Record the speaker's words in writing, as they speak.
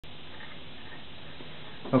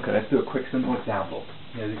Okay, let's do a quick simple example.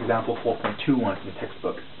 Here's example 4.21 from the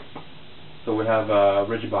textbook. So we have a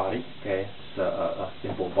rigid body, okay, it's a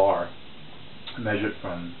simple bar measured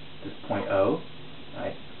from this point O,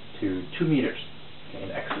 right, to 2 meters, okay, in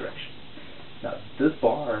the x direction. Now this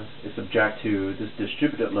bar is subject to this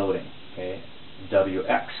distributed loading, okay,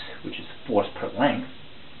 Wx, which is force per length,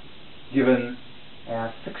 given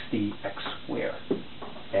as 60x squared,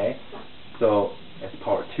 okay. So it's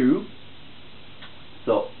power 2.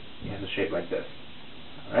 So it has a shape like this.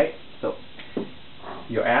 Alright? So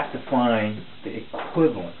you're asked to find the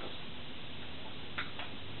equivalent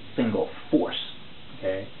single force,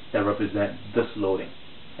 okay, that represents this loading.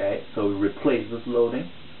 Okay? So we replace this loading,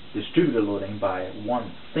 distributed loading, by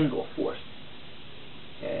one single force.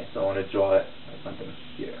 Okay, so I want to draw it like something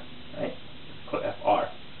here. Right? It's called Fr.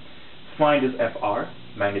 Find this Fr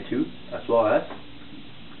magnitude as well as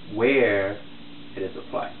where it is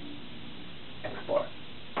applied. X bar.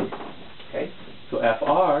 Okay, so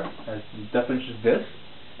Fr as the definition of this,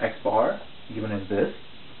 X bar given as this.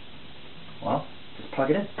 Well, just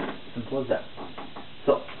plug it in. Simple as that.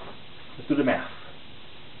 So let's do the math.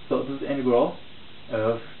 So this is the integral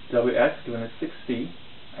of Wx given as 60x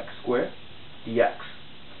squared dx.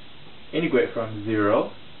 Integrate from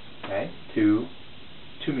 0, okay, to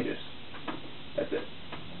 2 meters. That's it.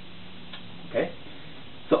 Okay.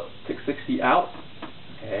 So take 60 out.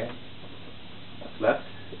 Okay. What's left?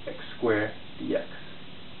 X squared dx.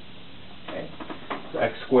 Okay. So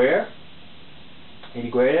x squared,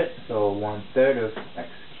 integrate it. So 1/3 of x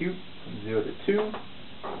cubed from 0 to 2.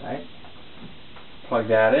 Right. Plug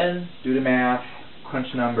that in. Do the math. Crunch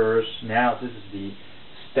numbers. Now this is the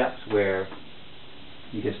steps where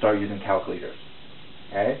you can start using calculators.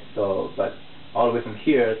 Okay. So, but all the way from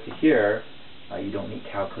here to here, you don't need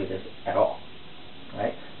calculators at all.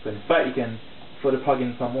 Right. So in fact, you can further plug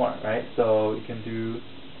in some more, right? So you can do,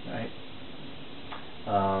 right?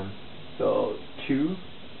 So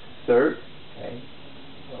 2/3, okay,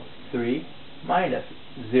 so 3 minus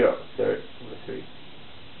 0/3 over 3.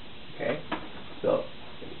 Okay, so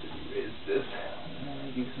let me just erase this.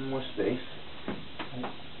 Give some more space.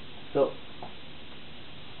 Right. So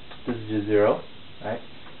this is just 0, right?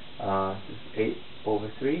 This is 8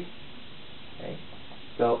 over 3. Okay,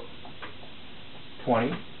 so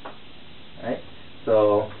 20. Right?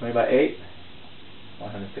 So 20 by 8,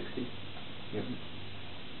 160.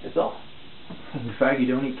 That's all. In fact, you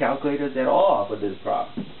don't need calculators at all for this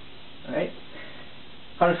problem. Right?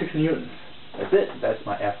 160 newtons. That's it. That's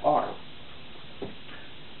my Fr.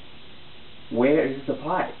 Where is this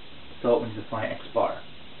applied? So we need to find X bar.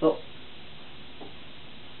 So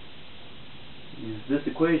use this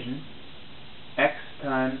equation. X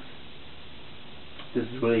times, this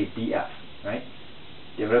is really dF, right?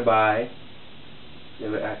 Divided by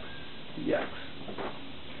Wx dx.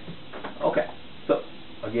 Okay, so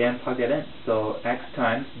again plug that in. So x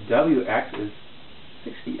times Wx is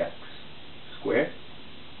 60x squared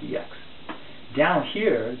dx. Down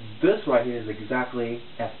here, this right here is exactly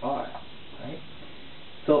Fr, right?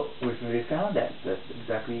 So we've already found that. That's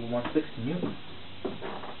exactly 160 newtons.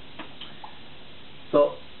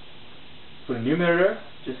 So for the numerator,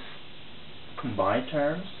 just combine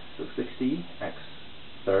terms. So 60x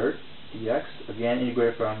third dx, again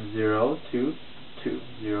integrate from 0 to 2,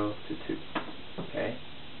 0 to 2, okay,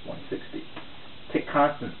 160. Take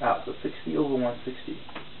constants out, so 60 over 160,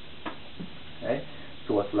 okay,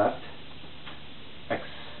 so what's left? X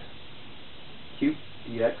cubed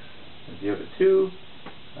dx, 0 to 2,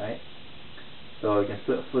 right, so you can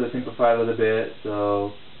further simplify a little bit,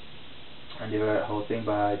 so and divide the whole thing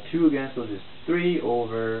by 2 again, so just 3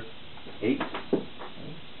 over 8, okay,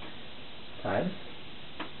 times,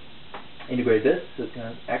 integrate this, so it's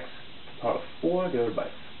going to x power 4 divided by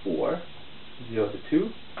 4, 0 to 2.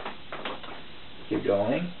 Keep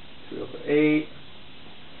going, 3 over 8.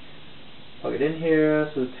 Plug it in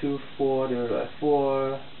here, so 2, 4 divided by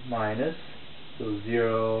 4 minus, so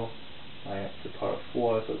 0 minus the power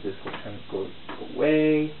 4, so this whole term goes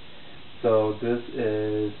away. So this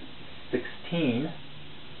is 16,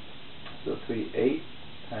 so 3, 8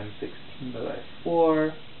 times 16 divided by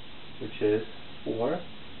 4, which is 4.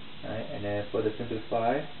 Right, and then further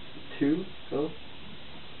simplify 2, so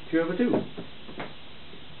 2 over 2,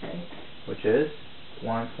 okay, which is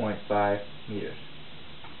 1.5 meters.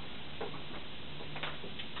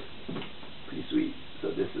 Pretty sweet. So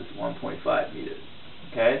this is 1.5 meters.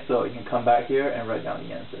 Okay, so you can come back here and write down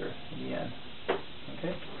the answer in the end.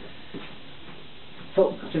 Okay,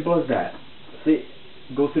 so simple as that. See,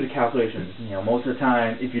 go through the calculations. You know, most of the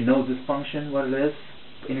time, if you know this function, what it is,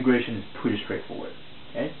 integration is pretty straightforward.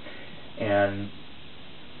 Okay, and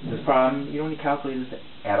this problem, you don't need calculators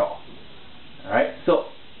at all. Alright, so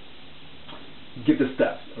give the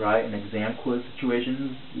steps, right? In exam quiz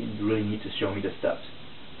situations, you really need to show me the steps.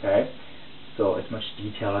 Okay? So as much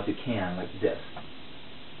detail as you can, like this.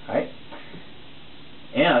 Alright?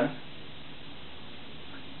 And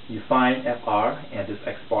you find FR and this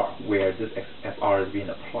X bar where this FR is being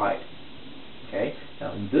applied. Okay?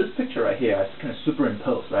 Now in this picture right here, it's kind of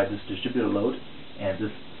superimposed, right? This distributed load and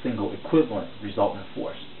this single equivalent resultant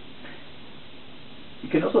force. You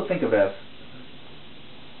can also think of it as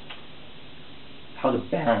how to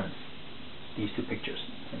balance these two pictures.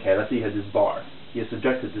 Okay, let's say you have this bar. You're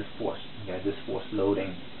subjected to this force. Okay, this force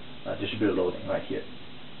loading, distributed loading right here.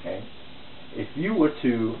 Okay, if you were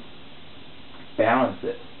to balance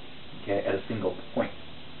it, okay, at a single point,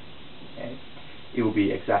 okay, it will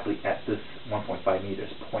be exactly at this 1.5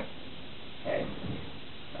 meters point. Okay,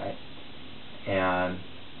 right, and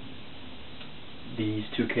these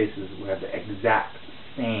two cases will have the exact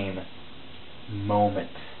same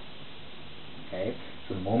moment. Okay,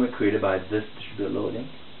 so the moment created by this distributed loading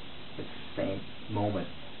is the same moment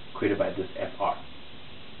created by this FR.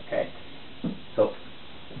 Okay, so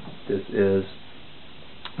this is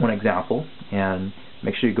one example, and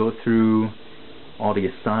make sure you go through all the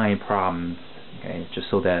assigned problems, okay, just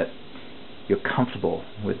so that you're comfortable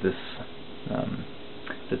with this,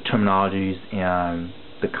 the terminologies and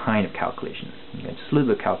the kind of calculations. Okay, just a little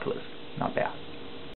bit of calculus, not bad.